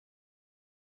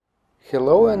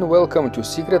Hello and welcome to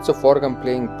Secrets of Organ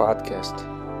Playing podcast.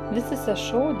 This is a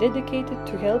show dedicated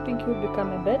to helping you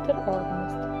become a better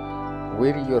organist.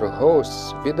 We're your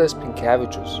hosts, Vidas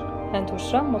Pinkevičius. And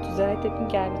Aušra Motūzaitė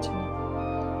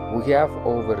Pinkevičienė. We have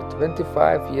over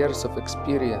 25 years of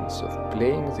experience of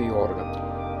playing the organ.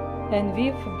 And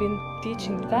we've been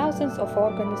teaching thousands of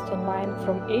organists online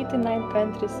from 89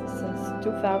 countries since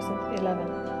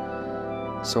 2011.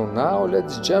 So now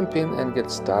let's jump in and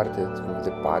get started with the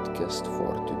podcast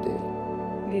for today.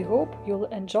 We hope you'll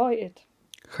enjoy it.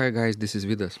 Hi guys, this is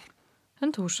Vidas.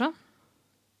 And Aušra.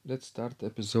 Let's start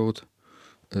episode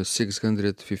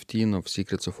 615 of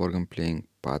Secrets of Organ Playing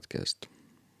podcast.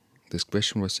 This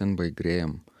question was sent by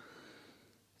Graham.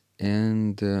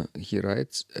 And he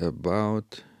writes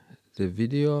about the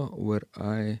video where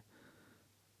I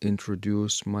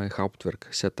introduce my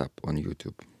Hauptwerk setup on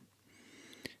YouTube.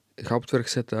 Hauptwerk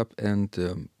setup and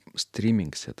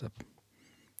streaming setup,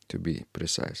 to be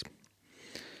precise.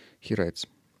 He writes,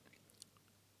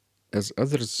 as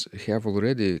others have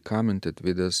already commented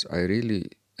with us, a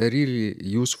really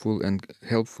useful and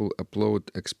helpful upload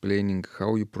explaining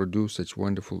how you produce such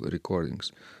wonderful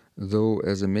recordings. Though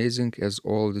as amazing as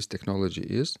all this technology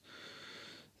is,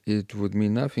 it would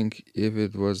mean nothing if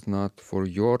it was not for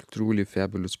your truly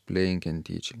fabulous playing and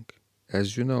teaching.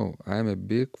 As you know, I am a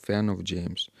big fan of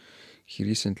James. He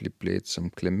recently played some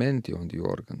Clementi on the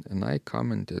organ, and I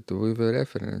commented with a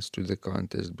reference to the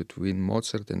contest between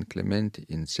Mozart and Clementi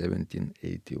in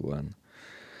 1781.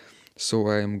 So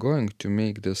I am going to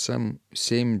make the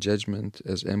same judgment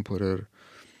as Emperor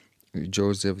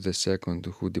Joseph II,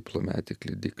 who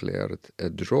diplomatically declared a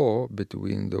draw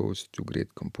between those two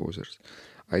great composers.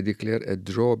 I declare a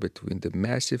draw between the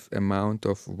massive amount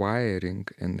of wiring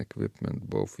and equipment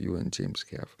both you and James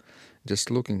have.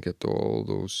 Just looking at all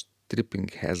those tripping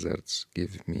hazards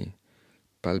give me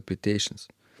palpitations.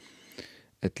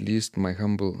 At least my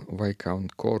humble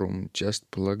Viscount Corum just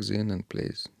plugs in and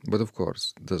plays, but of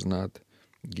course does not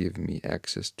give me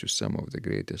access to some of the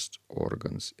greatest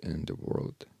organs in the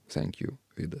world. Thank you,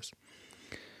 Vidas.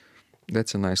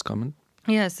 That's a nice comment.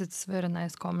 Yes, it's a very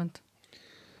nice comment.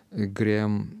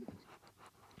 Graham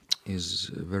is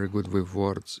very good with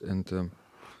words and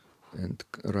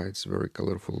writes very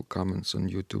colorful comments on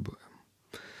YouTube.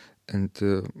 And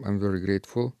I'm very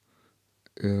grateful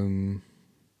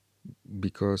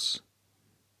because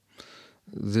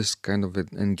this kind of an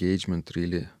engagement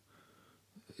really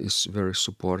is very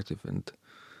supportive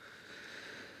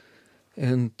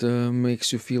and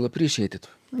makes you feel appreciated.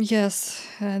 Yes,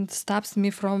 and stops me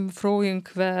from throwing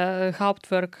the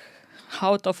Hauptwerk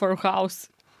out of our house.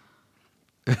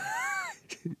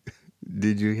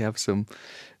 Did you have some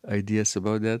ideas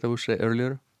about that, Aušra,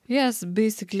 earlier? Yes,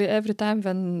 basically every time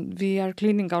when we are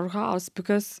cleaning our house,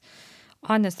 because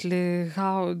honestly,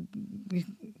 how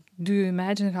do you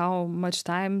imagine how much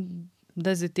time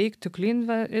does it take to clean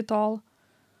it all?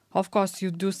 Of course,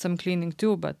 you do some cleaning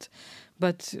too, but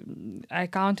I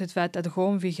counted that at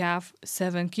home we have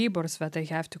 7 keyboards that I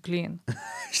have to clean.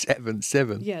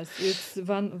 Seven. Yes, it's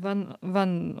one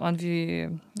on the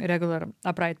regular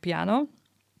upright piano,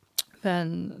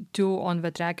 then 2 on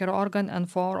the tracker organ and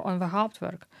 4 on the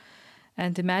Hauptwerk.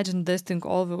 And imagine dusting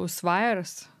all those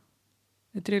wires.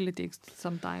 It really takes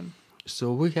some time.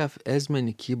 So we have as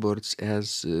many keyboards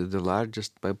as the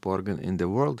largest pipe organ in the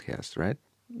world has, right?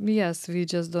 Yes, we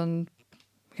just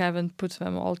haven't put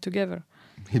them all together.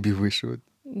 Maybe we should.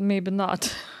 Maybe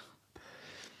not.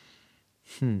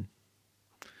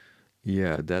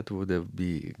 Yeah, that would have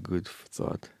been a good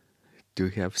thought to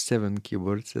have 7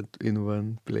 keyboards in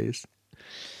one place.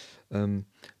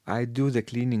 I do the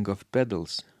cleaning of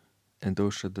pedals, and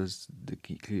Aušra does the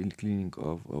cleaning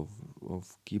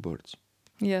of keyboards.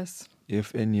 Yes.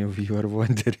 If any of you are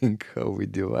wondering how we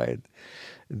divide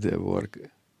the work.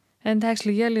 And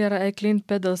actually, earlier I cleaned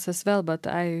pedals as well, but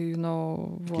I,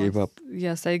 Gave up.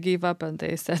 Yes, I gave up and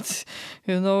I said,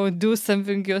 do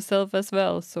something yourself as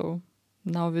well. So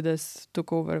now Vidas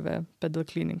took over the pedal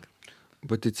cleaning.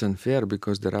 But it's unfair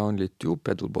because there are only 2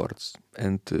 pedal boards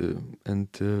and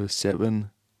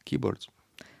 7 keyboards.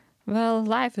 Well,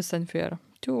 life is unfair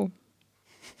too.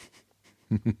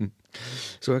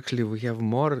 So actually we have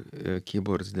more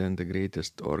keyboards than the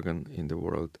greatest organ in the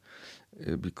world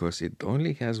because it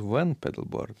only has 1 pedal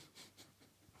board.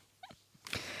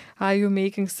 Are you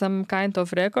making some kind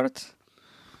of record?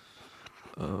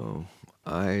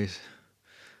 I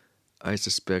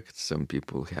suspect some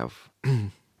people have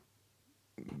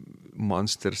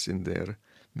monsters in their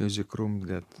music room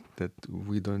that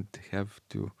we don't have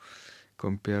to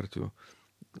compare to.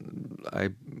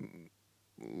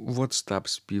 what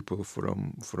stops people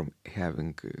from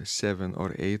having 7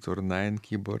 or 8 or 9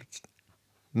 keyboards?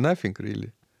 Nothing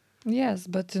really. Yes,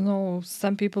 but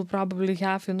some people probably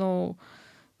have,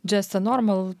 just a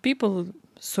normal people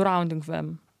surrounding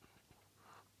them.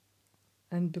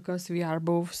 And because we are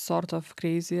both sort of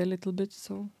crazy a little bit,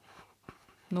 so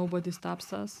nobody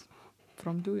stops us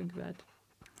from doing that.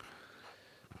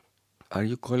 Are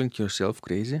you calling yourself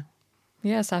crazy?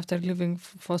 Yes, after living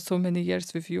for so many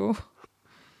years with you,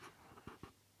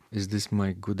 Is this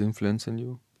my good influence on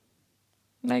you?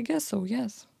 I guess so,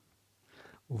 yes.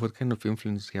 What kind of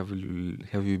influence have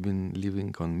you been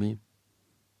leaving on me?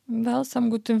 Well, some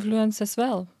good influence as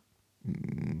well.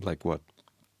 Like what?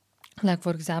 Like,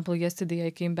 for example, yesterday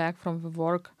I came back from the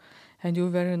work and you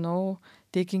were,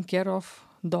 taking care of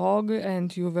dog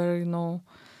and you were,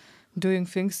 doing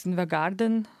things in the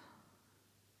garden,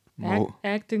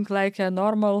 acting like a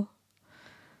normal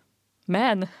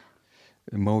man.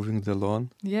 Mowing the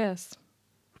lawn? Yes.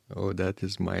 Oh, that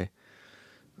is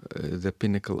the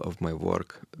pinnacle of my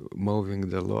work, mowing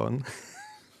the lawn.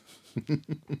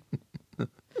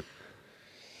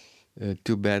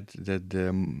 Too bad that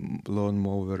the lawn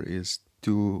mower is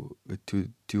too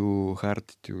hard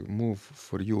to move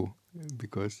for you,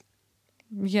 because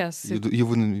Yes. you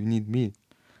wouldn't need me.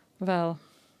 Well,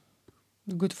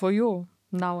 good for you.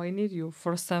 Now I need you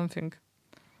for something.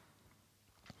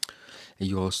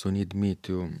 You also need me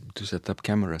to set up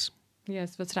cameras.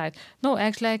 Yes, that's right. No,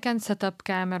 actually, I can set up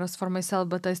cameras for myself,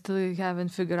 but I still haven't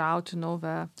figured out,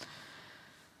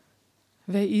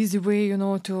 the easy way,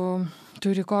 to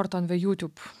record on the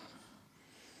YouTube.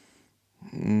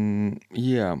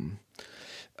 Yeah,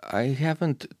 I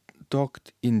haven't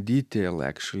talked in detail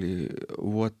actually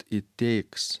what it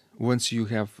takes once you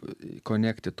have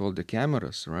connected all the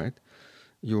cameras, right?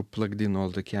 You plugged in all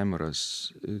the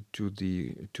cameras to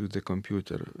the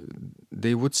computer.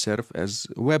 They would serve as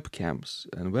webcams,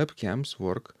 and webcams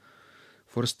work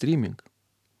for streaming.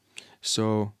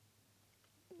 So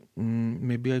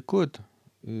maybe I could,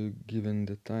 given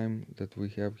the time that we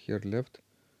have here left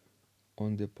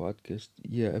on the podcast,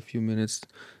 a few minutes.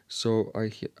 So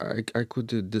I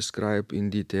could describe in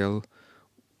detail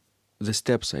the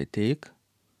steps I take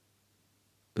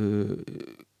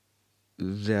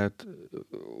that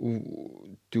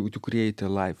to create a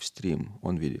live stream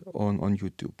on video on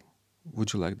YouTube.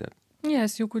 Would you like that?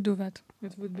 Yes, you could do that.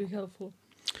 It would be helpful.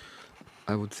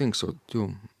 I would think so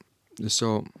too.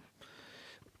 So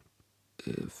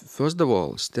first of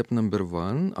all, step number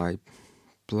 1, I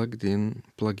plug in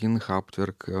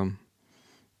Hauptwerk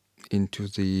into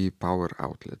the power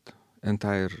outlet,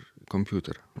 entire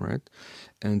computer, right?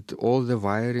 And all the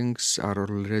wirings are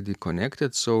already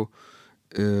connected, so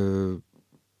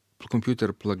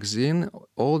computer plugs in,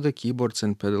 all the keyboards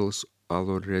and pedals are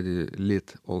already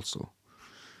lit also.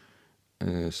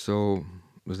 So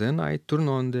then I turn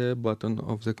on the button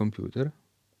of the computer,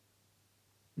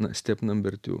 step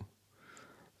number 2,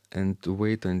 and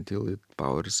wait until it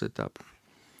powers it up.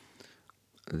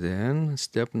 Then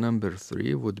step number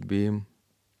 3 would be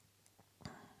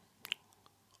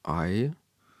I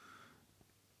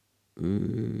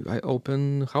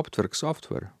open Hauptwerk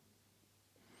software.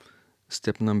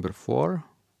 Step number 4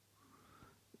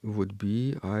 would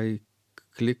be I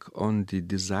click on the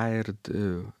desired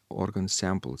organ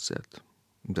sample set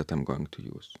that I'm going to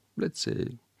use. Let's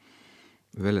say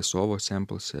Velesovo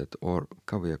sample set or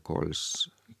Kavya-Koll's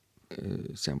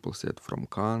sample set from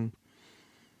Kahn.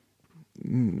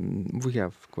 We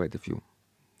have quite a few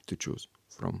to choose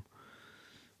from.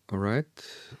 All right.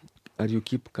 Are you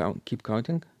keep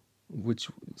counting?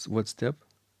 What step?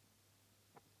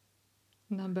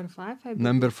 Number 5, I believe.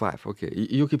 Number 5. Okay,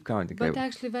 you keep counting. But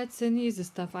actually, that's an easy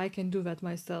stuff. I can do that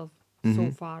myself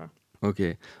so far.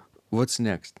 Okay, what's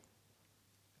next?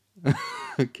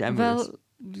 Cameras. Well,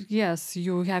 yes,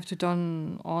 you have to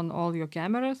turn on all your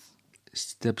cameras.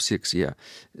 Step 6,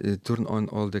 turn on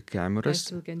all the I cameras.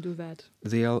 still can do that.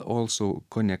 They are also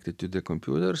connected to the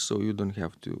computer, so you don't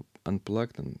have to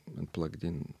unplug them and plug it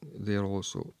in. They are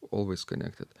also always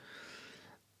connected.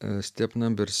 Step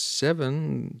number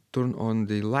 7, turn on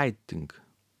the lighting.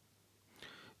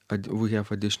 We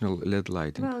have additional LED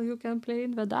lighting. Well, you can play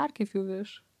in the dark if you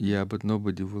wish. Yeah, but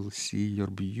nobody will see your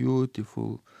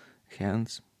beautiful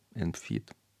hands and feet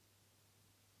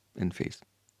and face.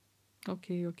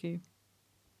 Okay.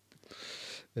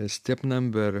 Step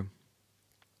number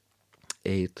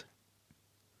 8,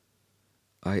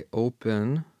 I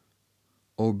open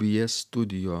OBS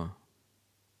Studio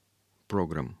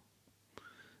program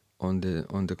on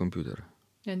the computer.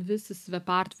 And this is the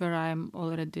part where I'm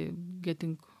already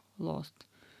getting lost.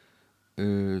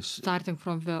 Starting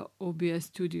from the OBS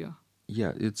Studio.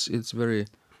 Yeah, it's very.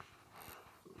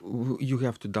 You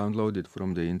have to download it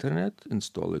from the internet,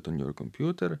 install it on your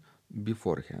computer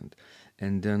beforehand,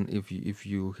 and then if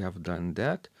you have done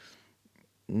that,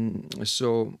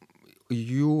 so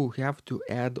you have to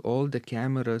add all the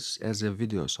cameras as a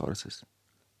video sources.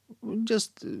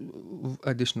 Just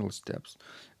additional steps.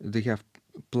 They have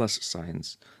plus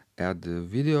signs. Add the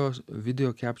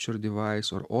video capture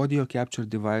device or audio capture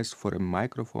device for a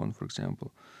microphone, for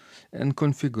example, and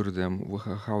configure them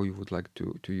how you would like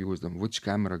to use them. Which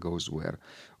camera goes where,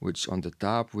 which on the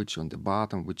top, which on the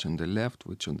bottom, which on the left,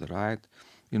 which on the right.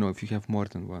 If you have more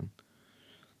than one,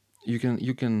 you can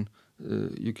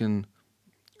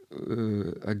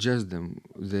adjust them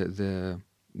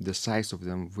the size of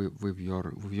them with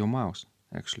your mouse.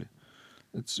 Actually,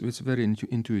 it's very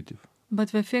intuitive. But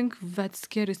the thing that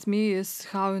scares me is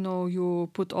how you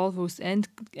put all those end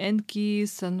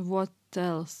keys and what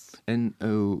else. And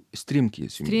stream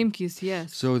keys, you mean? Stream keys,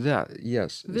 yes. So that,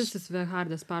 yes. This is the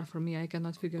hardest part for me. I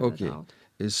cannot figure that Okay. out.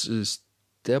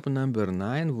 Step number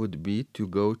 9 would be to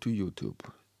go to YouTube,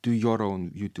 to your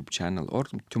own YouTube channel, or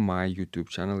to my YouTube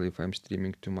channel if I'm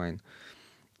streaming to mine.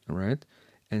 All right?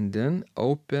 And then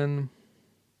open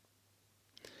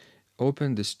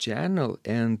this channel,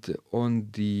 and on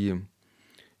the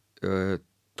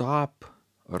top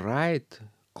right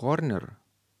corner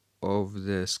of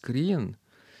the screen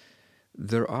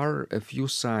there are a few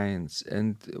signs,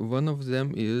 and one of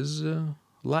them is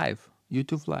live,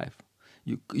 YouTube live.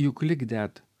 You click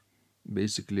that.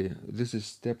 Basically, this is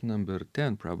step number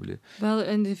 10 probably. Well,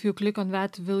 and if you click on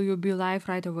that, will you be live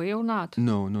right away or not?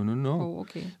 No. Oh,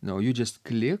 okay. No, you just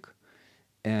click,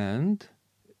 and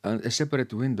a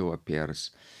separate window appears,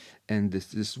 and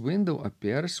this window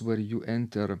appears where you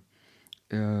enter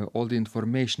all the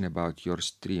information about your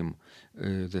stream,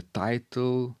 the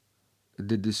title,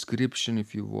 the description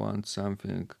if you want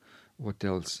something, what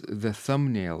else, the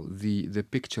thumbnail, the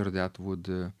picture that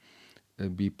would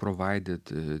be provided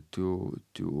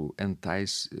to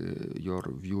entice your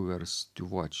viewers to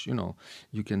watch.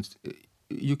 You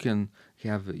can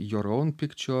have your own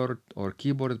picture or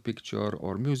keyboard picture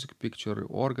or music picture,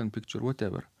 organ picture,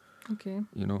 whatever. Okay.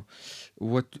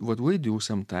 What we do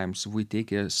sometimes, we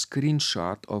take a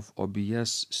screenshot of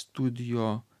OBS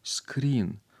Studio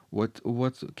screen, what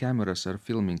cameras are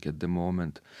filming at the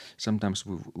moment. Sometimes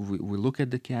we look at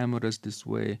the cameras this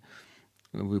way,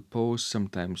 we pause,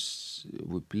 sometimes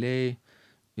we play,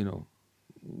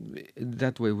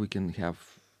 that way we can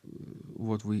have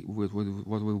what we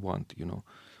want,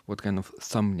 what kind of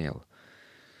thumbnail.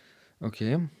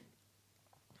 Okay.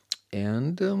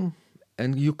 And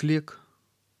you click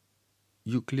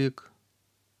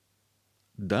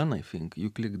done. I think you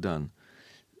click done.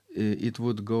 It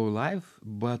would go live,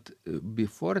 but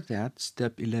before that,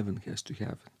 step 11 has to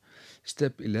happen.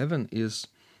 Step 11 is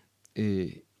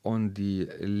on the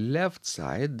left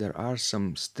side there are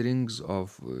some strings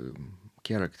of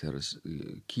characters,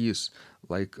 keys,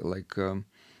 like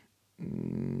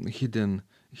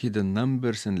hidden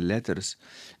numbers and letters.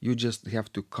 You just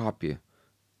have to copy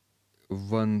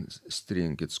one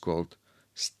string. It's called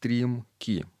stream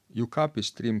key. You copy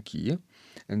stream key,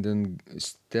 and then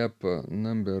step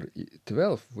number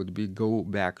 12 would be go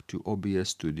back to OBS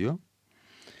Studio,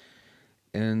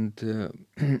 and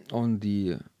on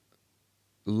the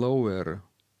lower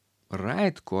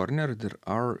right corner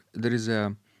there is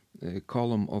a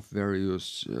column of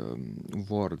various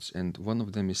words, and one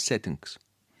of them is settings.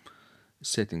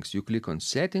 You click on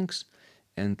settings,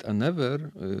 and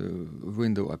another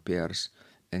window appears,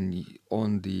 and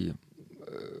on the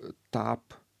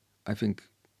top, I think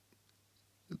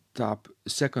top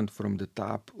second from the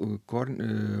top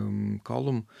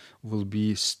column will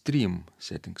be stream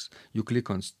settings. You click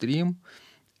on stream,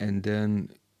 and then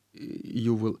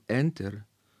you will enter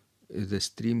the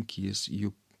stream keys.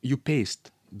 You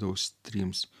paste those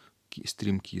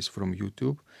stream keys from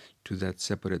YouTube to that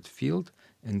separate field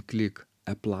and click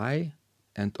apply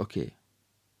and OK.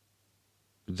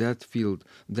 That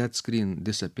screen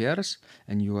disappears,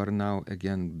 and you are now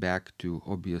again back to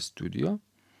OBS Studio.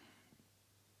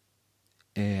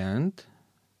 And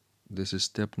this is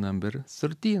step number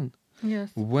 13.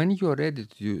 Yes. When you're ready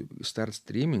to start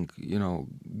streaming,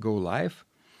 go live,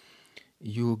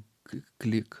 you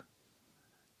click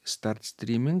start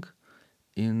streaming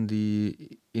in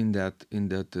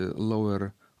that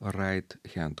lower right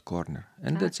hand corner,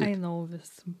 and that's it. I know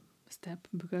this step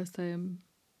because I am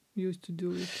used to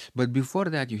do it. But before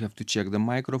that, you have to check the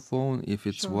microphone if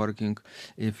it's Sure. working.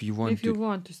 If you want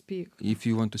to speak.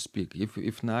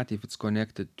 If not, if it's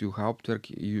connected to Hauptwerk,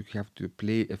 you have to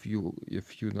play a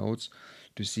few notes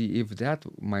to see if that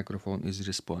microphone is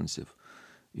responsive.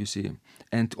 you see,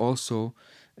 and also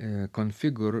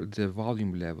configure the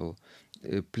volume level.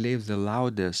 Play the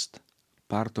loudest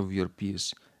part of your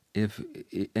piece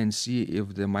and see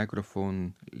if the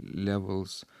microphone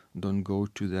levels don't go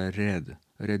to the red.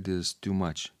 Red is too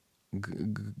much.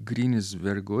 Green is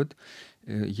very good.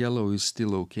 Yellow is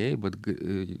still okay, but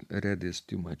red is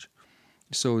too much.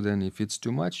 So then if it's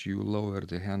too much, you lower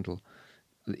the handle.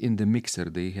 In the mixer,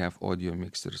 they have audio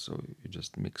mixer, so you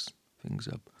just mix things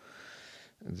up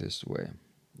this way.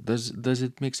 Does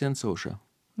it make sense, Osha?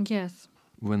 Yes.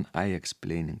 When I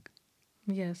explaining.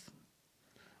 Yes.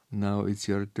 Now it's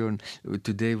your turn.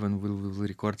 Today when we will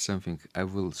record something, I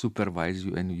will supervise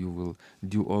you and you will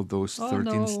do all those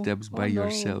 13 steps by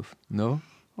yourself. No?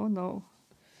 Oh no.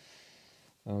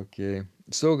 Okay.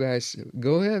 So guys,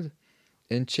 go ahead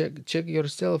and check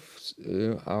yourself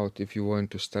out if you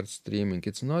want to start streaming.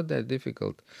 It's not that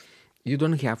difficult. You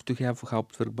don't have to have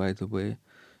Hauptwerk, by the way.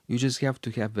 You just have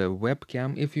to have a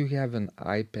webcam. If you have an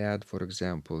iPad, for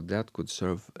example, that could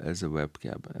serve as a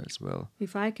webcam as well.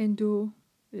 If I can do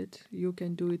it, you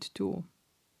can do it too.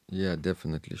 Yeah,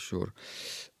 definitely, sure.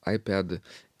 iPad,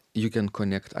 you can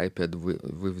connect iPad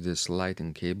with this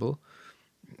Lightning cable,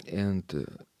 and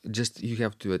just you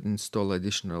have to install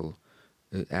additional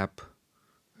app.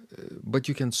 But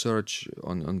you can search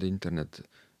on the internet,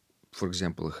 for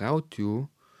example, how to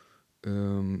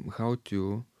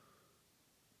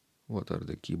what are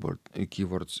the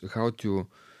keywords? How to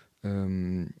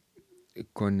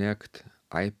connect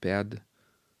iPad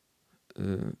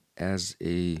as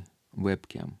a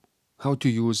webcam. How to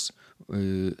use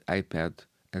iPad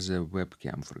as a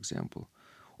webcam, for example.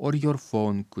 Or your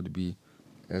phone could be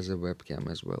as a webcam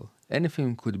as well.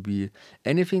 Anything could be,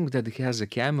 anything that has a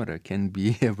camera can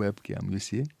be a webcam, you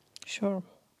see? Sure.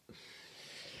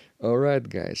 All right,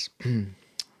 guys.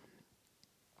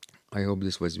 I hope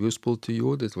this was useful to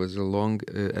you. This was a long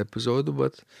episode,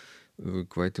 but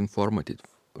quite informative.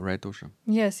 Right, Osha?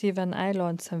 Yes, even I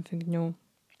learned something new.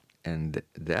 And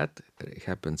that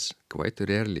happens quite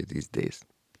rarely these days.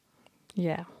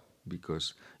 Yeah.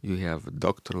 Because you have a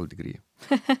doctoral degree.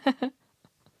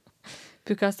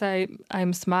 Because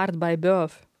I'm smart by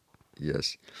birth.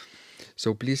 Yes.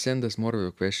 So please send us more of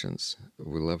your questions.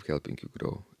 We love helping you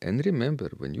grow. And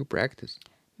remember, when you practice,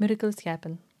 miracles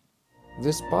happen.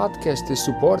 This podcast is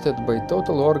supported by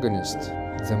Total Organist,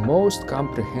 the most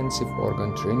comprehensive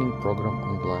organ training program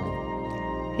online.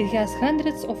 It has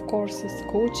hundreds of courses,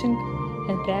 coaching,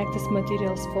 and practice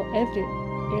materials for every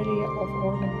area of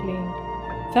organ playing.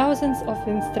 Thousands of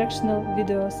instructional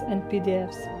videos and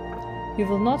PDFs. You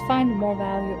will not find more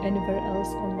value anywhere else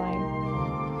online.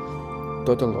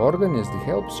 Total Organist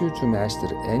helps you to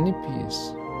master any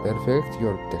piece, perfect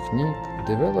your technique,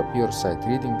 develop your sight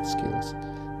reading skills,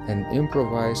 and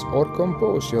improvise or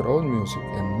compose your own music,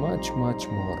 and much, much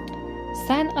more.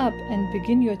 Sign up and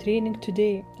begin your training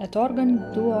today at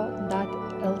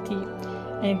organduo.lt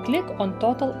and click on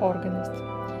Total Organist.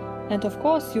 And of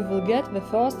course, you will get the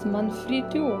first month free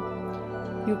too.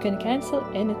 You can cancel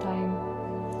anytime.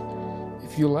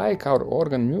 If you like our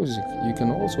organ music, you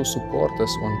can also support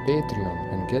us on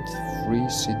Patreon and get free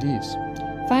CDs.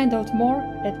 Find out more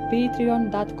at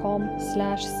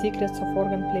patreon.com/secrets of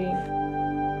organ playing.